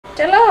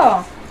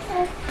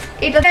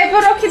एटा type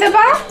रखि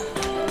देबा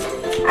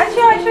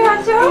आछो आछो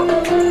आछो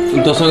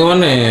दर्शक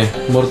माने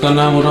बर्तमान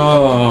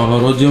हमर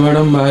रोजी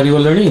मैडम बाहरी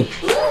गलेनी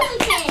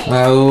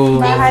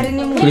बाहरी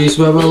नि प्रिंस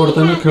बाबा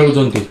बर्तमान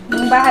खेलुचंती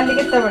बाहरी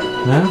केते बड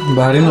हां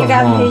बाहरी न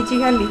गाधेची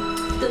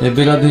खाली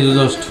एबे गाधे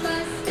जस्ट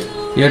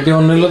याटी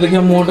अनेलो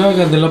देखिया मोटा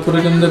गाधेला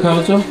परे केन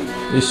देखाउछो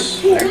इस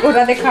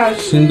गोरा देखाउ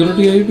सिंदूर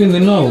टी एई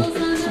पिंदिन न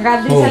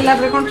गाधी सल्ला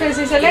पर कोन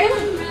फेस सले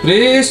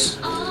प्रिंस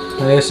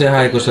ऐसे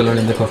हाय को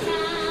सलानी देखो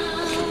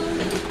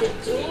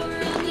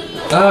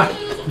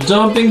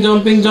जंपिंग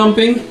जंपिंग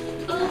जंपिंग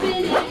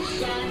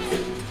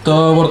तो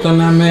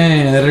बर्तमान आम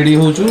रेडी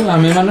होचु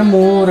आम माने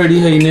मो रेडी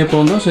हेने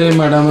पड़ो से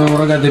मैडम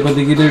मोर गाधे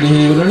पाती की रेडी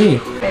हो गलानी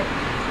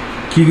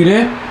ठीक रे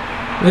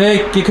ए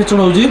की खेचण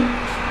होजी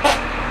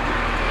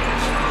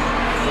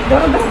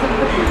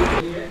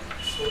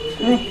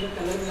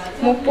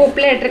मो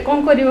प्लेट रे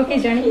कोन करिवो की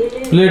जानी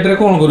प्लेट रे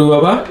कोन करू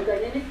बाबा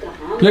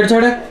प्लेट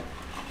छाड़े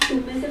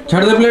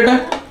छाड़ दे प्लेट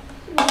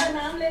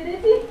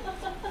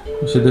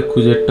से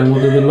देखु जेटा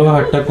मते देलो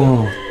हाटा कोन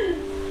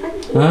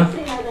हां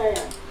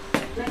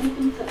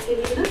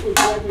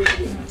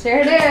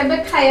छेड़े अबे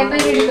खाया पे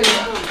रेडी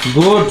करियो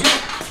गुड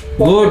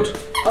गुड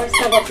और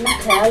सब अपना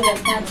ख्याल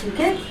रखना ठीक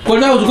है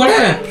कोड़ा उस कोड़े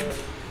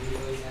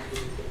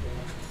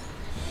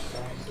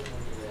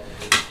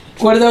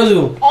कोड़ जाओ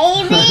जो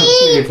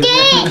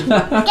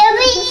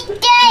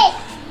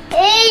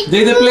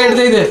दे दे प्लेट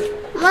दे दे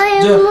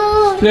जो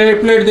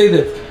प्लेट प्लेट दे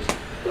दे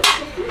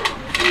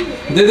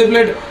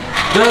प्लेट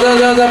जा जा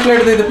जा जा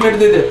plate they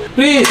they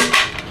please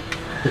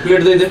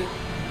plate they they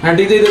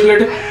aunty they they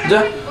plate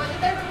जा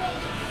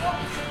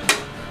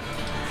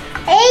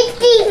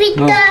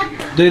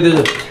दे दे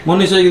जा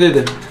मोनिशा की दे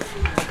दे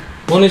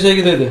मोनिशा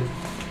की दे दे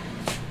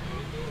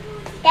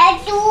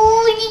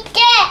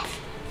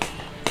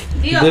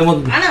दे मत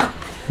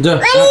जा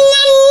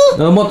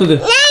मत दे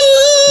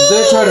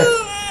दे छाड़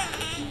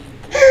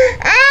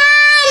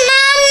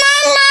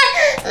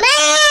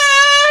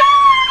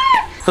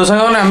तो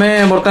सांग आम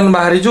बर्तमान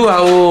बाहरी छु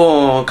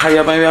आउ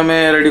खाइया भी आम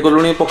रेडी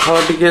कलुनी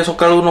पखाल टिके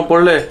सका न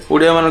पड़े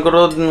ओडिया मानकर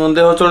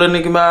देह चलेनि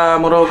कि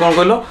मोर कौन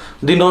कहल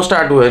दिन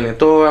स्टार्ट हुए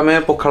तो आम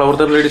पखाल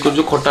बर्तमान रेडी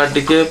कर खटा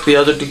टिके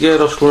पियाज टिके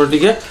रसुण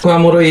टिके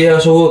आमर ये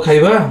सब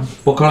खाइबा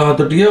पखाल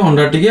भात टिके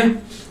अंडा टिके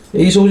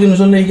यही सब जिन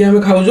नहीं आम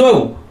खाऊ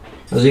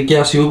आज किए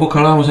आसो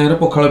पखाल आम सागर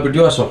पखाल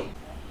पिटियो आस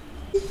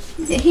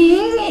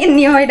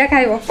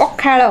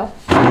पखाल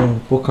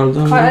पखाल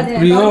तो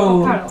प्रिय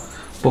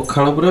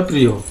पखाल पूरा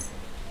प्रिय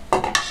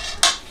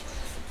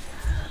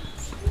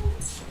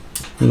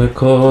देख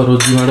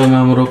रोजी मैडम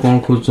आमर कौन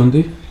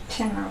खोजती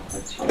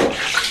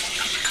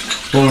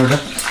कौन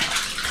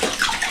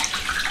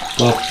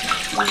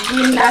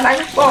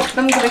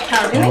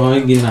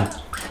गिना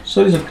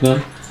सॉरी सकना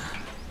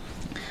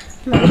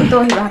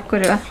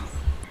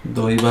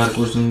दही बाहर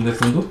कर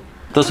देखु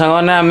तो सांग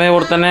मैंने आम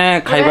बर्तमान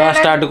खाइबा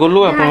स्टार्ट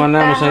कलु आपने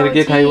आम सागर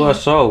किए खाइब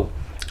आस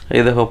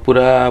ये देख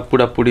पूरा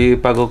पुड़ा पुड़ी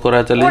पाग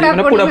करा चली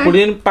माने पुड़ा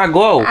पुड़ी पाग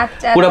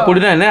पुड़ा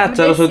पुड़ी ना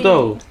आचार सहित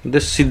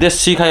देसी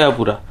देसी खाइबा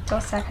पूरा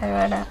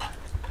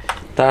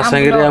ता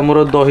संगे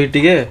हमर दही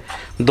टिके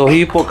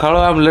दही पखाल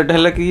आमलेट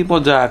हेले कि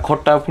मजा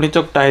खट्टा पुणी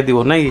चकटा हे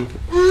दिबो नै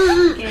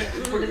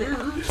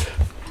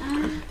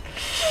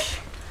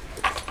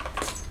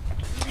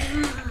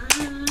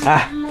आ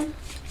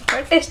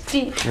टेस्टी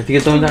एतिके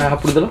तुम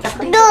हापुड़ देलो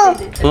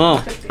हां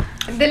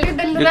देलु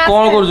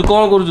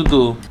कोन करू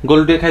तू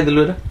गोलटे खाइ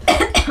देलु रे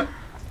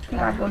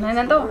रागो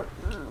ना तो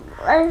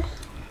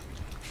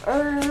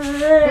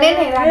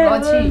नहीं रागो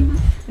छी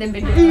दे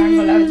बेटे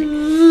रागो लाउजी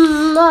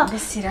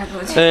बेसी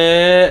रागो छी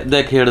ए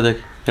देख हेड देख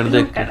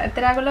तेरा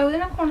रागो लाउजी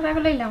ना कोन रागो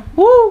लैला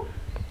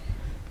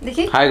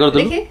देखि हाय कर तू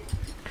देखि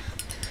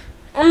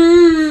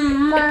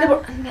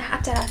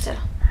आचार आचार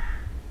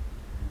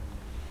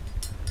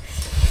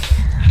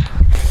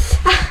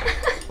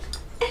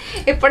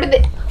एपट दे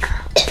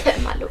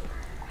मालू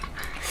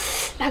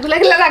रागो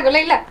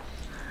लागला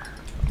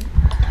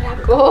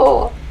रागो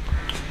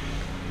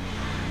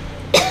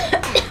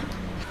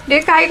दे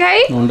खाई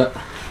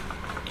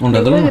अंडा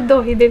दलो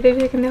दही दे दे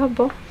केने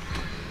हबो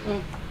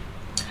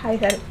खाई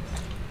सारे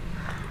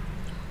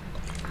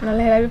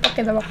नले हेला भी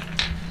पके दबो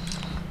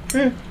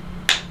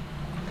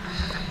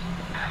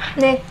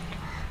ने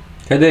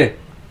खा दे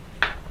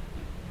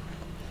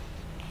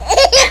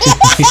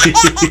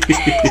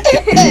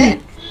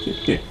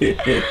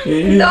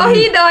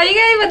दही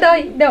गई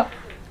दही दो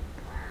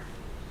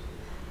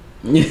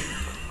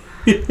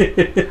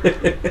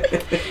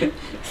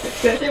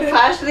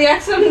फास्ट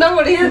रिएक्शन ना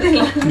बढ़िया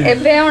दिला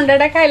एबे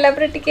अंडाटा खाइला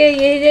पर टिके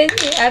ये जाई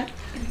छी आ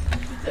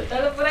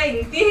तले पूरा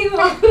इनती ही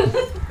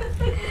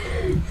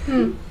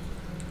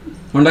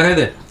अंडा खाइ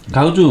दे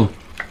खाउचू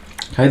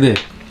खाइ दे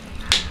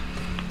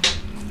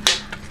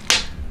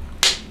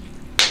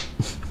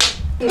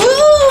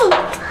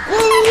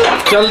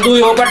चल दू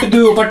पार्टी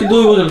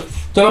दू हो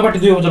चलो पार्टी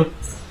दू हो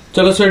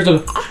चलो सेट चलो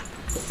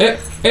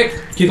एक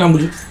की काम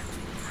बुझू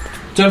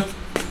चल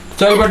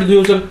पार्टी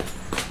दू चल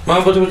मां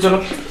बच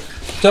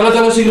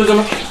चलो शीघ्र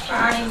चलो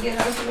पानी के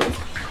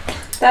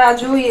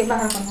राजू ये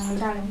बाहर करना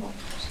डालेंगे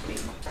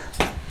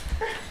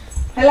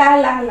हला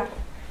हला हला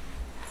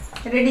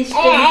रेडी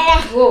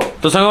गो।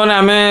 तो सांग मैंने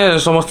आमे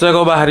समस्त जाक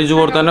बाहरी जो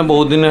बर्तमान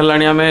बहुत दिन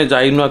है आमे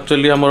जाइनु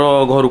एक्चुअली आमर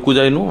घर को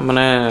जाइनु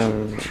माने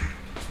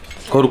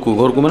घर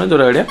को माने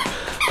जोरा आड़िया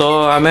तो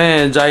आमे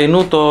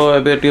जाइनु तो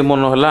एबे टी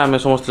मन होला आमे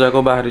समस्त जाक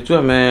बाहरी छु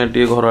आमे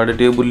टी घर आड़े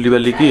टी बुल्ली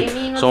बाली की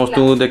समस्त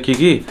को देखि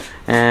की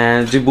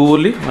जिबु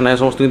बोली माने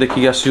समस्त को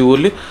देखि आसीबु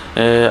बोली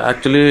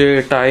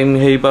एक्चुअली टाइम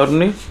हेई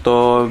पारनी तो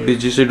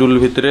बिजी शेड्यूल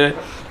भितरे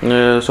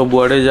सब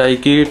आड़े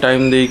जाइकी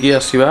टाइम देकी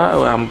आसवा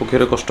आम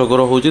पक्षे कष्टकर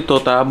होची तो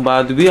ता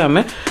बाद भी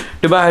आमे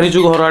टी बाहरी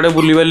छु घर आड़े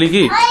बुली बाली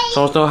की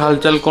समस्त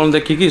हालचाल कौन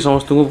देखिकी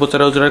समस्त को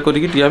पचरा उचरा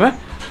करिकी आमे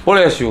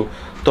पळे आसीबु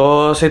तो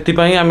सेति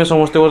पई आमे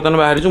समस्त बर्तमान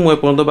बाहरी छु मु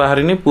एपर्यंत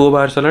बाहरिनी पुओ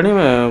बाहर सालानी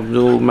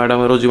जो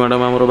मैडम रोजी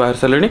मैडम हमरो बाहर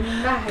सालानी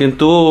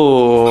किंतु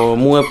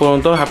मु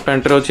एपर्यंत हाफ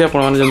पैंट रे अछि आपण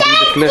माने जेंति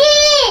देखले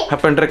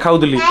हाफ पैंट रे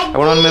खाउदली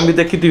आपण माने भी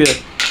देखिथिबे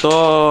तो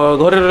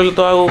घरे रहले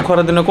तो आ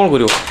खरा दिन कोन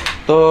करियो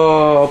तो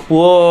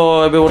पुओ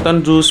एबे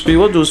बर्तमान जूस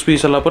पीबो जूस पी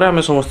सला परे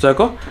आमे समस्त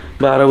जाक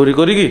बाहर बुरी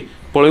करिकी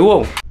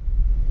पळेबो।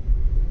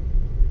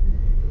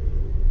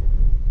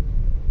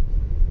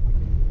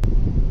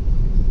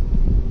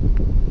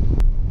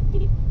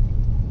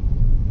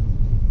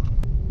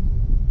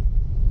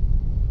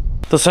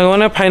 तो संग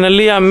मैंने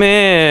फाइनाली आमे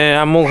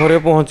आम घरे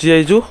पहुँची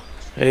जाइचु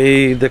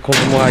यही देखो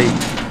मो आई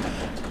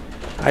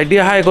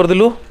आइडिया हाय कर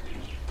दिलु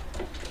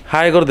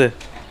हाय कर दे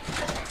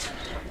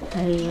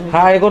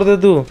हाय कर दे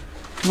तू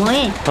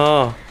मोए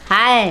हाँ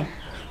हाय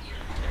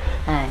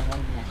हाय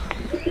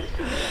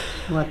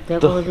मते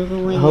को दे तू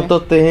मोए हाँ तो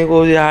तेही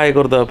को हाय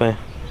कर दे पे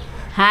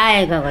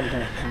हाय का कर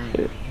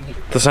दे।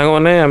 तो संग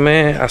मैंने आमे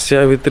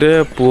आसिया भितरे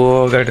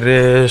पुओ गाड़ी रे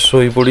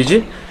सोई पड़ी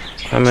छी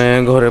आमे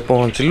घरे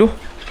पहुँचलु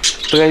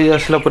तो गाई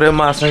आसला परे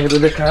माँ संगे तो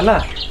देखा हला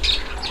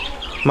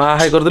माँ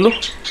हाय कर दिलु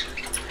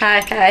हाय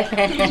हाय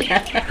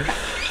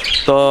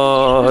तो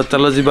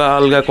चलो जीवा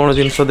अलगा कौन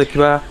जिनस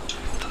देखा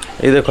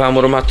ये देखो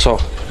आमर माछ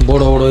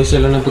बड़ बड़ हो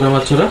सारे पूरा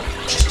माछरा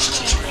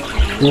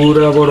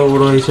पूरा बड़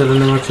बड़ हो सारे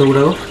माछ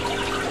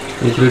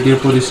गुड़ाक ये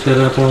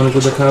परिष्कार आपको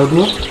देखा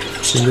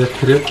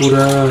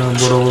पूरा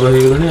बड़ बड़ हो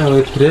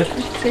गला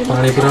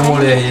पानी पूरा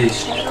मलिया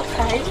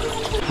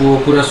पुओ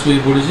पूरा शुई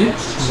पड़ी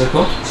देख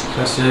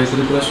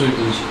पूरा शुई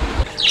पड़ी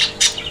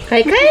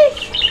खाई खाई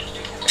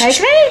खाई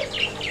खाई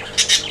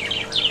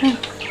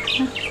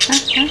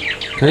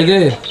खाई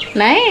गए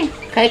नहीं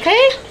खाई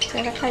खाई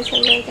चला खाई चल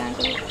गए क्या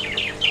करें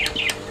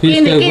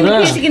किन किन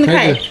फिश किन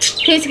खाए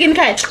फिश किन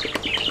खाए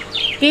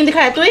किन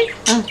खाए तू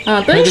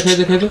हां तू खाई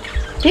दे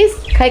फिश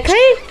खाई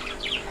खाई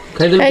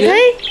खाई खाई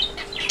खाई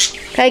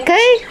खाई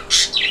खाई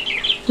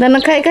दाना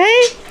खाई खाई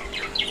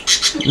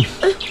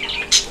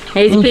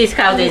फिश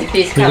खाओ दे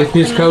फिश खाओ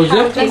फिश खाऊ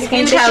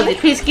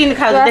फिश किन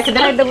खाओ देख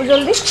दे दे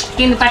जल्दी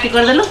किन पार्टी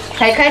कर देलो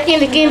खाई खाई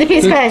किन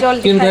फिश खाए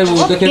किन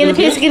खाइबो किन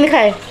फिश किन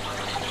खाए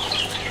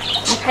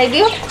खाई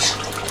दियो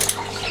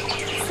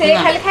से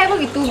खाली खाइबो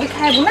कि तू भी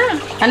खाइबो ना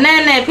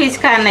नहीं फिश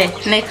खा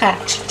नहीं खा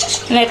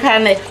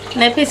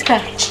नहीं फिश खा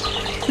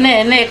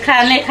नहीं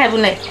खा नहीं खाइबो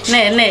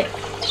नहीं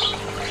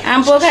आम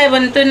पो खाइबो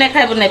तू नहीं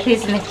खाइबो नहीं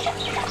फिश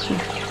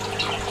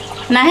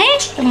नहीं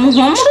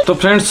तो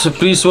फ्रेंड्स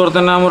प्लीज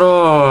बर्तन आमर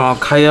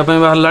खाइया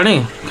बाहर लाणी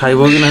खाइब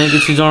कि नहीं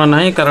किसी जଣା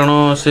नहीं कारण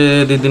से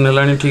 2 दिन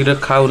है ठीक रे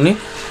खाऊनी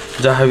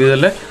जहाँ भी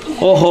देले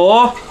ओहो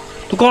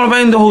तू कौन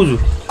पाई दौचु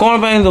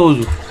कौन पाई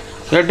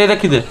दौचु एटे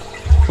देखीदे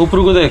ऊपर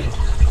को देख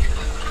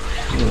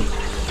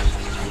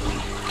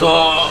तो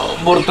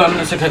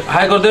बर्तमान से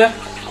हाय कर दे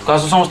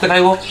काश समस्ते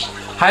खाइबो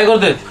हाय कर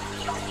दे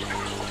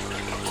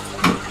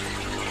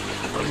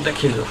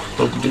देखी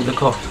तो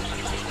देख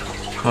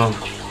हाँ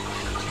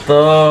तो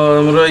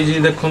ये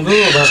देखु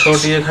भात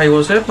टे खाइब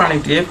से पानी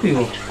टे पीब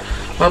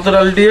भात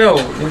डाल टे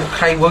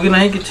खाइब कि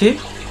नहीं किसी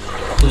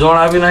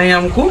जना भी नहीं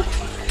आमको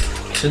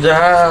से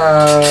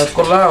जहाँ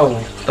कला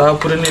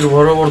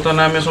निर्भर बर्तमान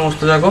आम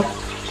समस्त जाक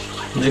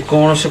जे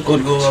कौन से कर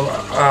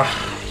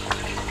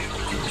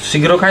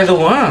शीघ्र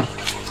खाईदेबू हाँ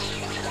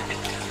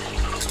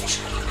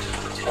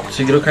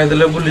शीघ्र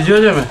खाईदे भूलीज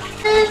आम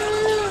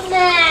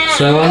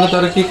सामान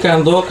तार कि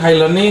कांद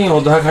खाइलानी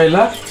अधा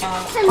खाइला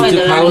किसी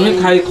खाऊनी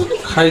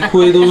खाई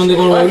खुई दौरान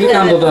कौन भाई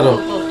कांद तार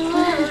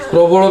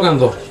प्रबल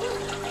कांद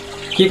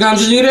किए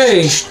कांदुची रे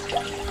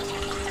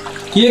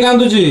किए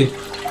कांदुची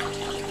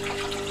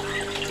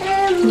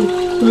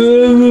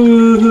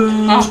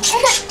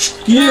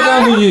किए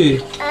कांदुची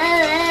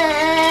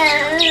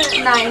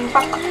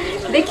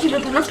देखिलो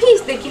तो ना फिश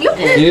देखिलो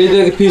ये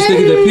देख फिश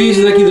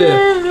देखी दे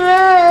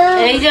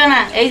এই জানা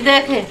এই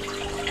দেখে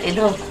এই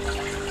ধো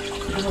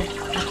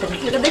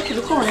এটা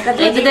देखिलो कोन का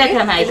এই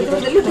দেখে না এই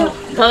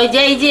ধই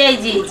যাই জি এই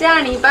জি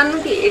জানি পানু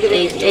কি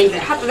এই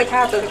হাত দেখা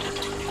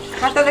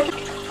হাত দেখা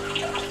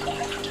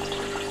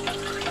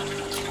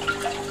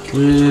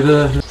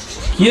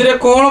किए रे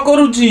कौन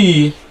करुची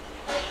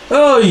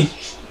ओई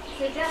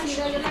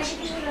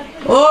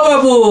ओ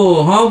बाबू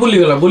हाँ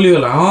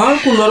बुलीगला हाँ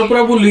कूलर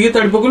पूरा बुलिकी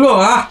ताड़ी पकड़ो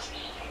आ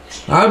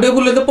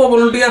बुले तो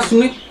पवन टी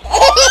आसुनी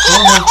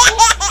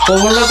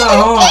पवन तो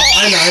हाँ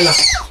आइला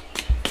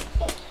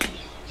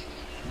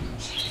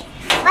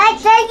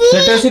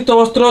सेटा शीत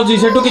वस्त्र अच्छी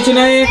सेठू किसी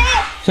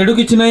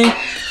नहीं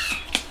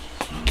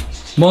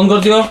बंद कर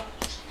दियो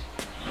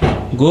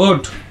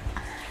गुड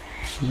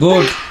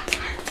गुड।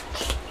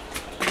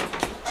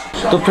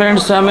 तो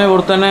फ्रेंड्स आम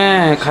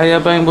बर्तमान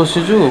खायापी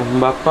बसीचु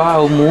बापा आ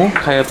मु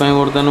खायापी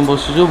बर्तमान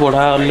बसीचु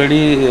बढ़ा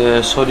अलरेडी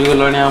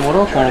सरीगला आमर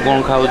कौन कौन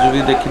खाऊ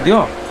भी देखी दियो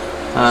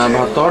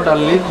भात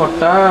डाली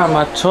खटा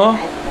माछ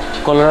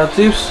कलरा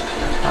चिप्स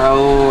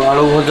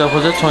आलू भजा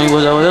भजा छई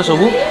भजा भजा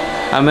सब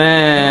आम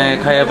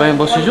खायापी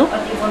बसीचु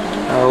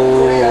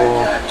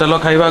चलो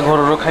खाइबा घर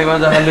खाइबा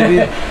जहाँ भी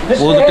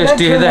बहुत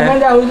टेस्टी है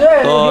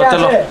तो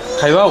चलो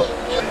खाइबा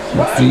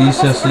प्लीज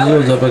आसी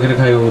जा पाखे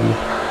खाइब बोली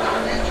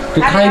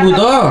तू खाइबू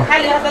तो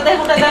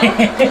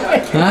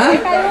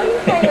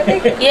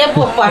ये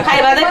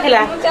खाइबा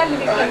देखला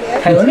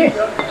खाइबनी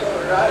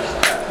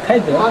खाइ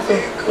दो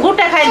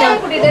गुटा खाइ दो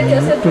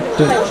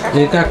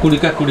ए काकुड़ी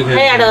काकुड़ी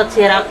खाइ हेड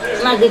अछि रा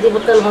नागी दी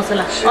बोतल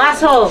मसला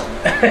आसो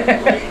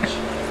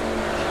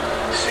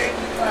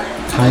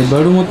खाइ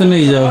बाडू मते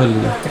नहीं जाओ खाली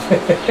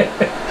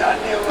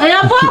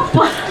अया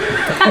पापा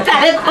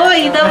कारे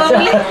कोई दबा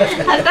बोले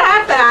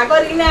टाटा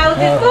करिने आउ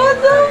देखो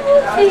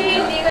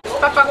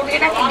पापा को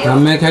डाकी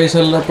हमें खाई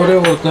सारा पर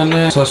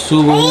बर्तमान सासू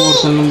बहु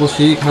बर्तमान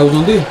बसी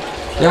खाऊंती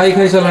या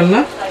खाई सारा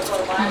ना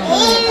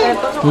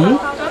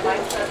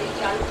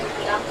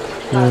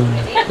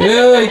ए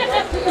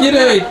कि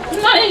रे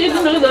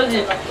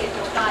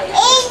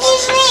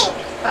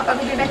पापा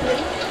को डाकी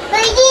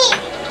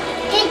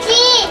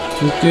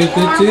ओ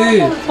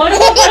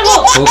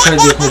खाई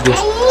दियो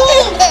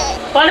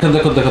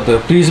देखो देखो देखो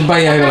प्लीज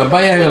बाई आगला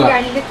बाई आगला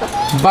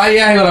बाई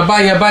आगला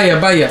बाइया बाइया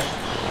बाइया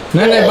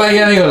नहीं नहीं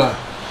बाइया आगला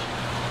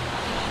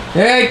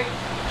ए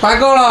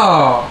पागल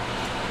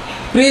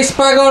प्लीज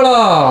पागल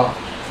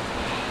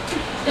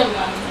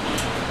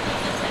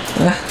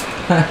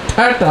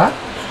टाटा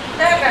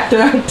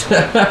टाटा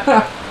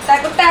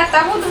ताको टाटा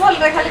बहुत भल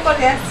रे खाली कर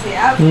आसी आ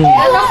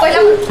न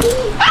कहला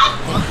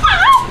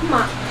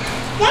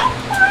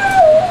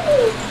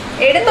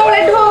एडे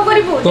तोळे ढो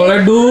करिबो तोळे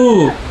डू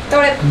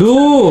तोळे डू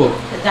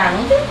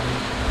जानू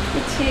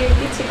किछि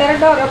किछि तार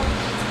डर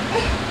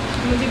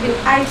मुझे भी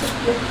आई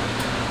सकते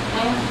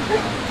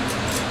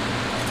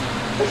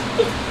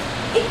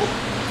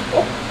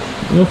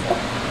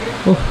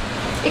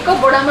एको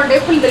बड़ा मंडे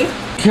फुल दे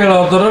खेल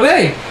तोर रे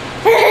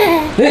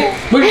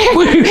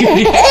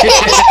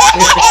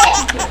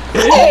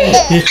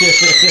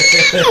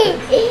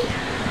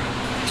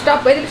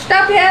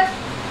स्टॉप हियर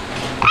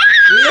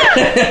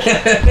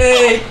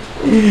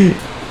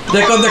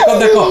देखो देखो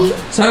देखो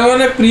सांग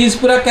मैंने प्लीज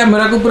पूरा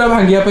कैमरा को पूरा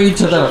भांगिया पे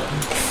इच्छा तार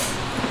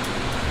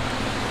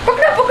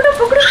पकड़ो पकड़ो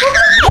पकड़ो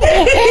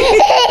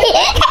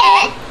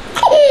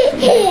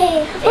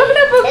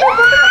पकड़ो पकड़ो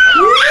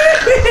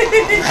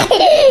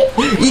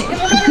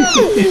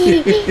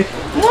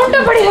मोटा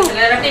बढ़िया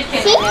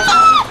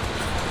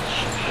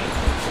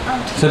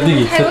सत्ती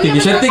की सत्ती की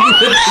सत्ती की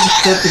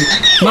सत्ती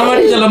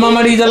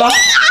मामा डी चला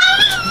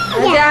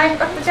जा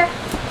पकड़ जा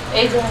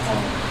ए जो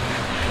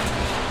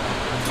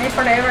नहीं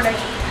पड़े पड़े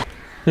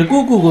ए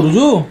कुकू करू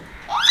जो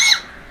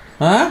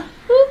हां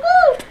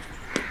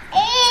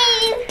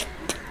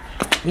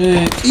ए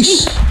इश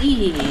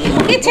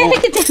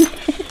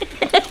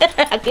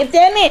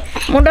किचेनी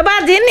मुंडा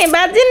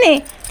बाजिनी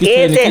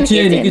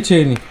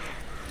किछेनी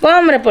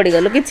कम रे पड़ी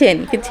गलो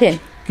किचेनी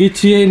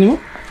किछि एनी मो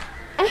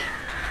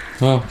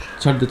हां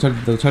छाड़ दे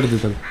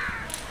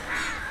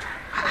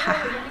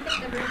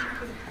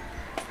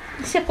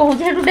से कहू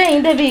जेडू डेई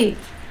देबी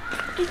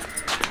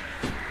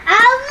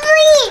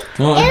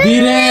हां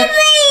धीरे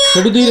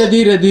छाड़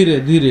धीरे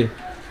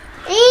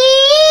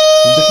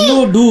देख लो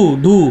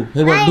डू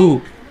हे बा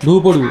डू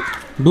पड़ू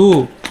डू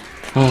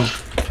हां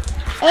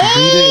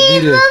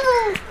धीरे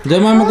जय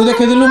मामा को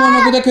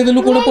देखे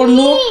दिलु कोडे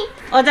पड़लु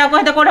ओ जा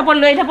कहते कोडे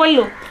पड़लु एठा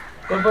पड़लु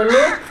कोन पड़लु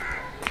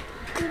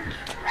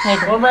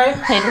ओ भाई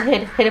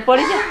हेरे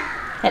पड़ी जा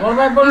ओ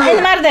भाई पड़लु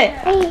मार दे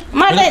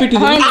पिटी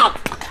दे।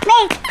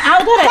 आउ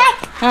धरे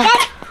हां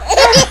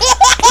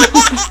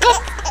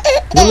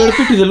बोले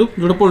पिटी देलु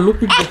जोडे पड़लु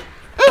पिट दे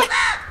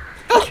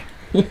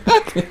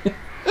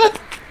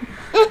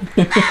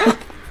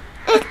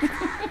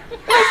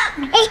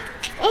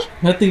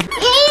हाथी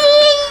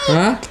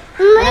हां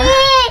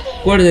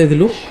कोड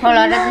जाइथिलु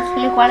खळारे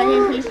दिसली कोड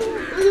जाइथिलि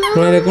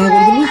खळारे कोन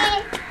करदिलु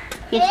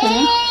किछ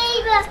नै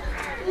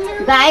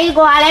गाई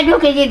गोआले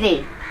ढुके जेते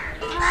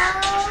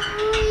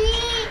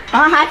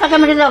हां हाथ के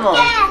मिट दबो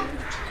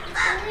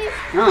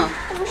हां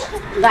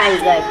गाई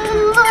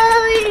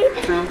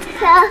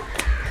हां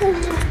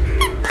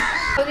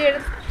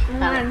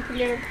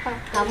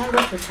हमर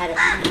बस छारे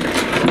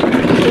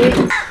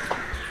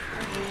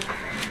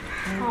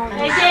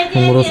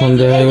हमरो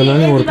संध्या हो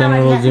गलानी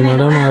बर्तमान रोजी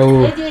मैडम आउ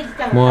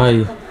मो आई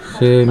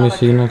से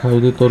मिसिना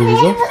खाउदी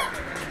तरबुज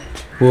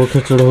वो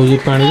खेचड़ हो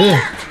पानी रे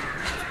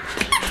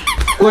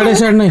कोड़े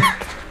साइड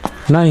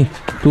नहीं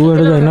तू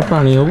एडे जाइना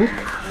पानी होबु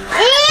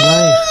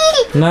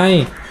नहीं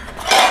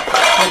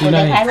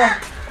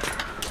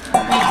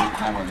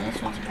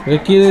रे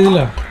की दे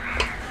दिला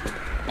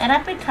एरा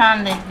पे ठान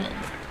दे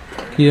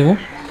की है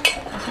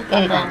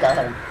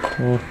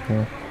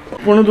ओहो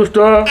पुण दुष्ट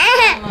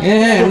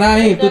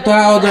नहीं तू था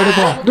जड़े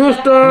था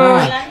दुष्ट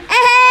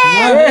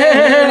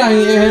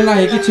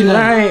नहीं किसी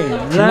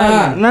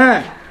ना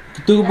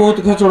तू बहुत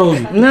खचड़ हो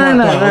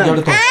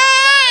जड़े था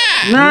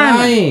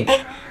नहीं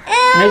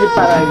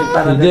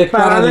देख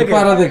पारा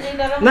देख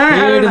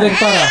देख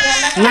पारा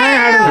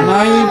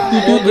नहीं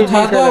तू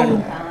था तो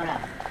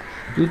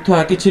तू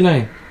था किसी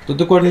नहीं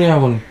तो कोड नहीं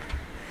हबन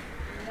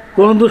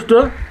कौन दुष्ट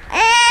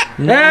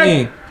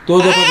नहीं तो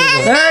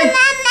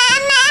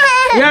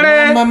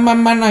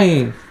मम्मा नहीं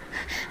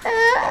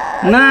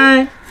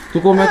तू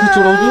कौन मैं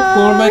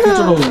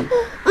खिचड़ाऊ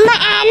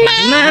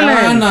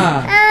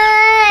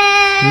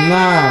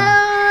ना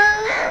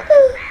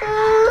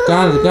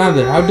कांद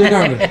अब दे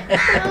कांद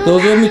तो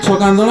जो मिछो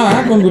कांदो ना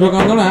गंभीर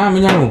कांदो ना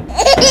मैं जानू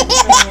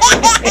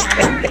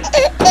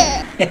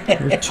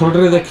छोड़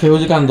रे देखे हो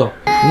कांदो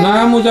ना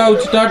मु जाऊ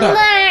टाटा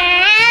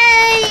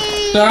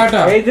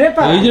एजे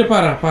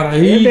पारा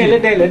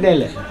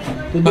डेले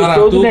पारा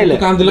तू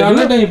कांदला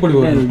ना डेई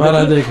पड़िबो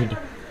पारा देख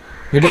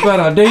हेड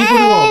पारा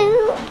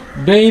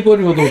डेई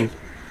पड़िबो तो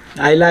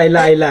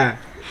आइला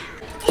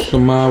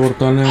समा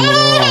वर्तमान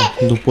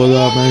हमर धूप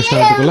दवा ପାଇଁ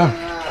स्टार्ट कला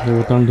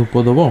वर्तमान धूप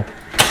दबो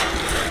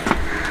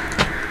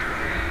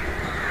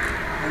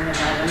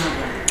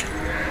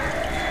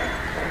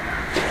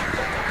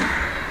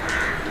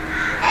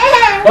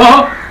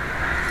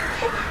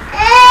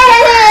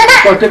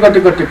कटे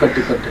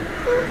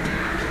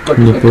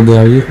धूप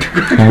दवाई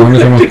खाने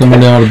समस्त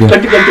मिले और दो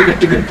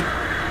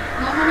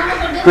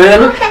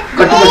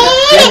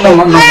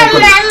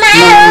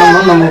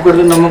नमो कर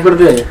दे नमो कर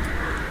दे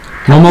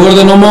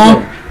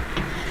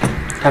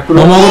ठाकुर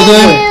नमो कर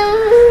दे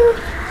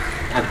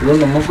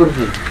नमो कर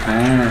दे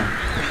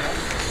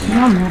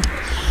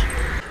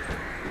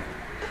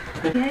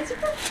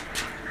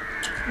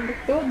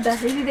तो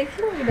दही देख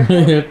लो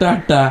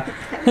टाटा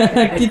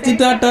किछि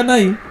टाटा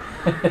नहीं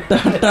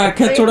टाटा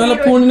खेचोड़ाले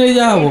पुणी नहीं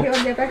जाओ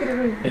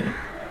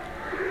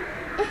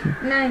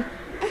नहीं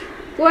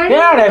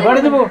यारे बड़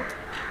देबो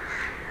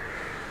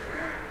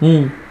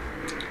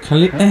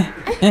खाली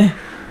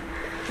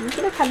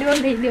खाली और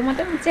दे दियो मत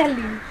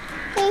चली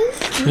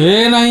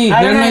ए नहीं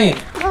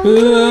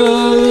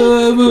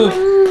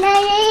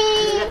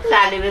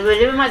साली भी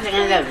बोले मत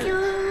जाओ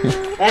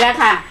एला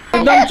खा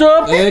एकदम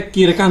चुप ए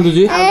की रे कांदू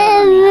जी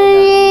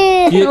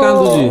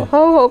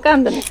हो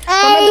कांद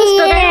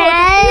तमे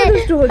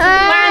दुष्ट हो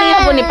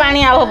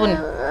पानी हबुनी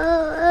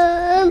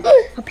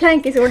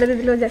फ्लाइंग किस ऑर्डर दे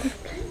दिलो जा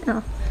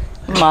हां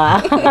मां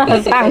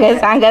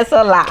सांगे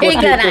सोला ठीक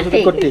है ना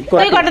ठीक तू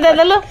कट दे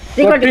देलो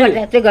तू कट दे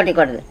तू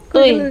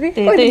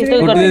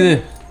दे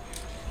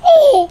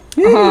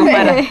हां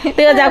पारा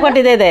तू जा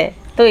कटी दे दे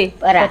तू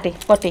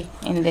कटी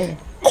इन दे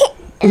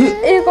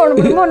ए कोन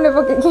मन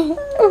पके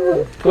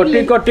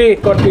कटी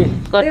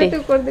तू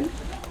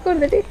कर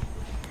दे ठीक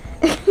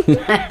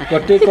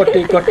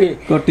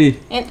कटी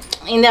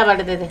इंदा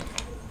बाटे दे दे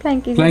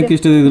फ्लाइंग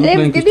किस दे दो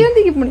फ्लाइंग किस दियो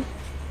कि पुणी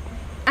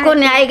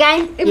कौन आई गई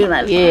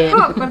ये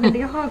हां कर दे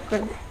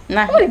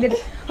ना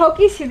हो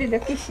किस दे दे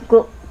किस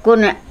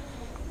कौन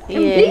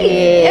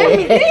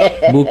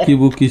ये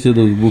बुकी से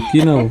दो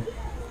बुकी ना हो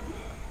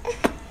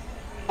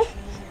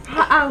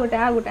आउट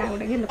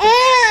गेलो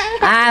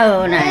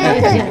आओ ना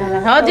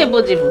हो जेबो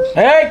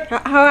ए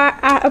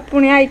हां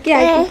पुणी आई की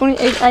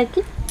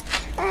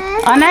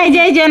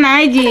अनाई जे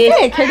नाई जी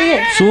खेड़ी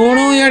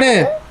सुनो येडे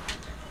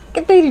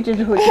केते इरिटेट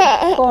हो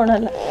कोन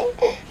हला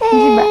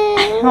जीबा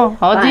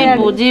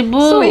हो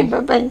जीबू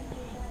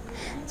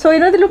सोई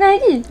न दिलु काहे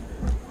की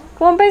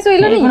कोन पे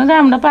सोइलो नी कोन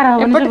गामडा पारा हो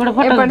बड़े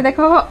फोटो एपट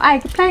देखो आई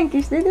की फ्लाइंग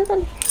किस दे दियो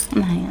तले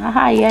नहीं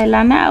हाई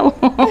आइला ना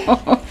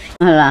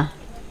हला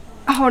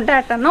हो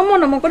डाटा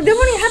नमो कर दियो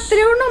पुणी हाथ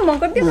रे नमो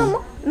कर दियो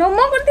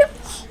नमो कर दियो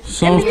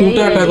सॉस तू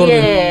टाटा कर दे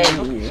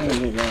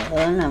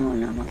नमो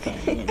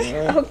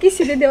हो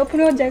किसी दे दियो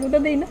पुणी हो जागो तो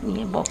देना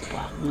ये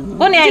बप्पा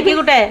कोन आई की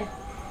गुटे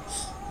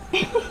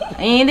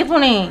इंदी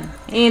पुणी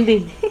इंदी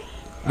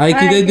आई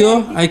की दे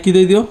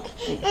दियो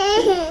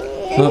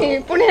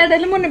पुणी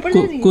हेडले मने पड़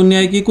जाई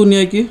कुनी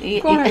आई की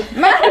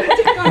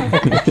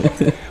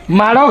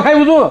माड़ो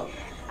खाइबु तू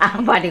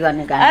पार्टी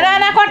करने का अरे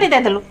ना कटी दे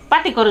देलु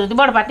पार्टी करू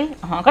बड़ पार्टी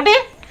हां कटी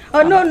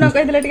ओ नो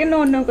कह दिला टिके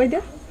नो कह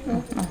दियो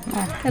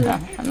हेलो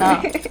ना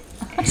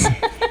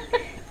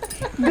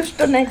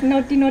दुष्ट नहीं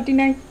नोटी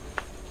नहीं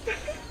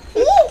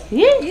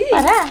ये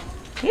पारा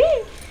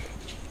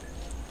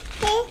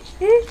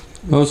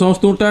हो सॉस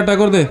तू टाटा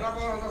कर दे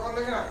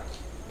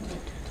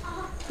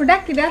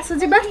डाकी दे आसो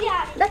जीबा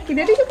डाकी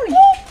दे टिके पुणी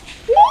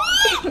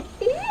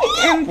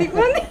एमती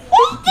कोन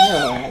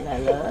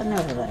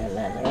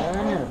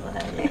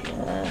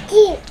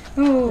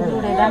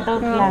रे डांटो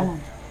प्लान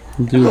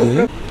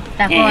जुड़े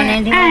ताको ने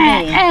दी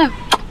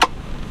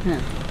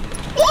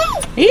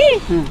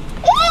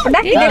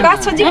डाकी दे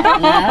आसो जीबा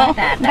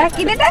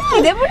डाकी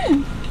दे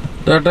पुणी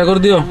टाटा कर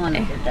दियो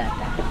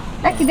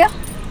डाकी दे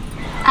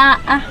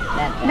आ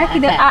डाकी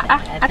दे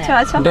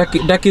अच्छा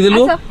डाकी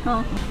देलु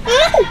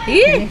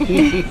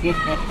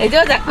ए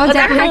जो जा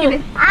डाकी दे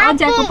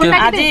जा को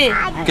डाकी दे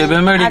केबे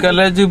मेडिकल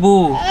रे जीबू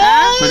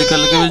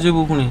मेडिकल केबे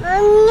जीबू पुणी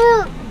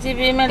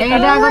जीबी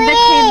एटा आगो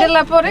देखि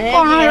देला परे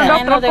कोन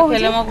डॉक्टर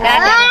कहले मो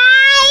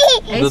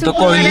तू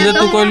कहली जे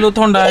तू कहलु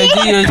ठंडा है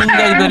जी ए जिन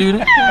जाई परिबी रे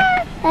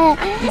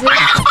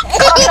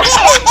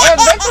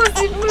एबे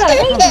खुशी पूरा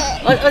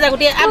ओ जा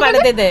गुटी आ बाड़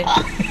दे दे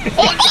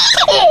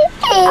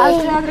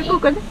आगे को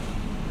कर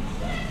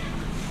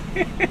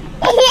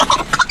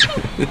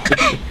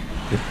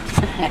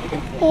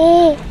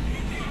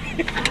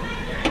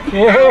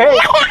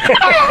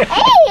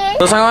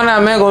तो सांगने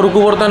आम घर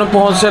को बर्तमान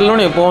पहुँच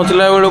सारे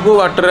पहुँचला बेलू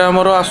बाटर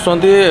आमर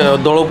आसुँच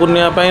दोल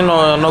पूर्णिमा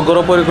नगर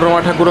परिक्रमा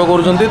ठाकुर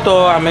कर तो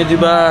आम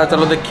जा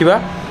चलो देखा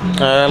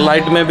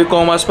लाइट में भी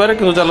कम आसपारे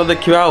कि चलो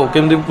देखा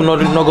आमती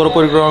नगर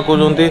परिक्रमा कर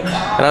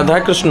राधा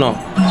कृष्ण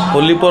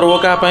होली पर्व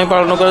क्या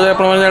पालन कर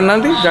जाना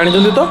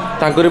जानते तो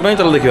ताकरी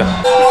चलो देखा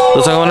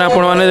तो सांगने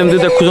आपने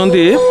देखुं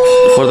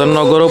बर्तमान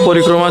नगर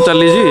परिक्रमा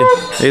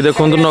चली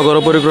देखु नगर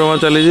परिक्रमा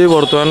चली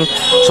बर्तमान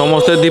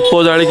समस्ते दीप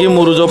जाली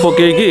मुरुज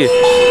पकईकी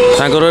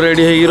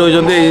रेडी हो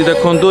रही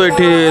देखु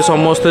ये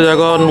समस्ते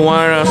जाक नुआ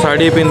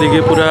शाढ़ी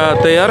पिंधिकी पूरा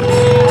तैयार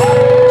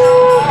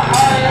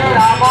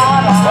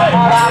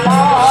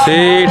से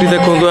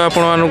देखु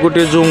आपण मानक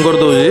जूम कर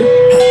दूसरी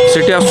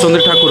से आसुँच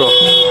ठाकुर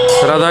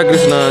राधा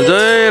कृष्ण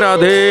जय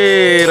राधे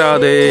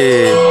राधे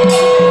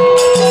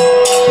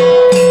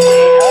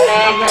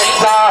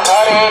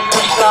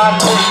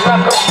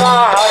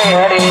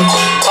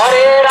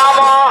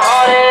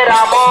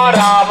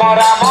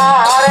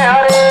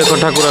देखो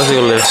ठाकुर आसी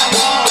गले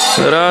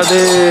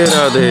राधे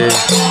राधे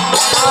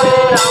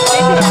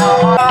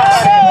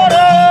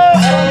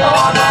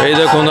ये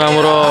देखो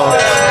आमर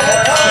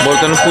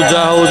बर्तमान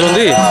पूजा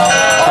होती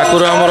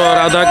ठाकुर आमर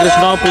राधा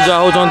कृष्ण पूजा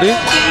होती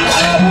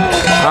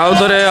आउ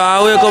थे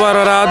आउ एक बार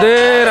राधे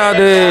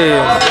राधे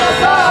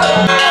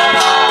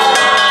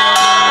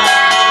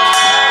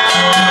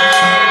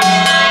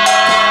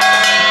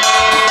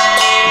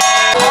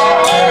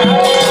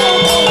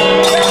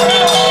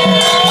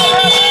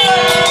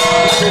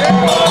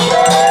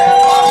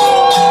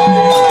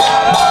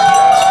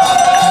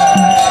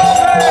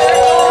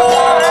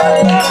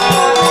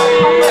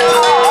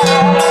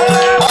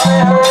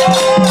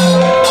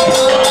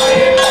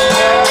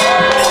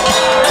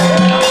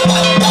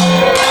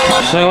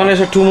सामने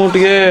से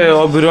मुझे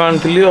अबीर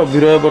आनी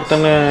अबीर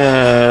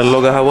बर्तमान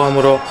लगा हम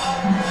आमर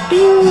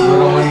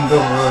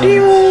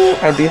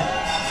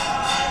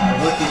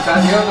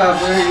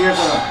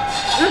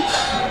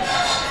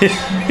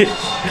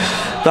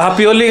तो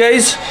हापी होली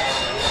गाइस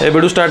ए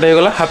स्टार्ट हो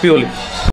गला हापी होली।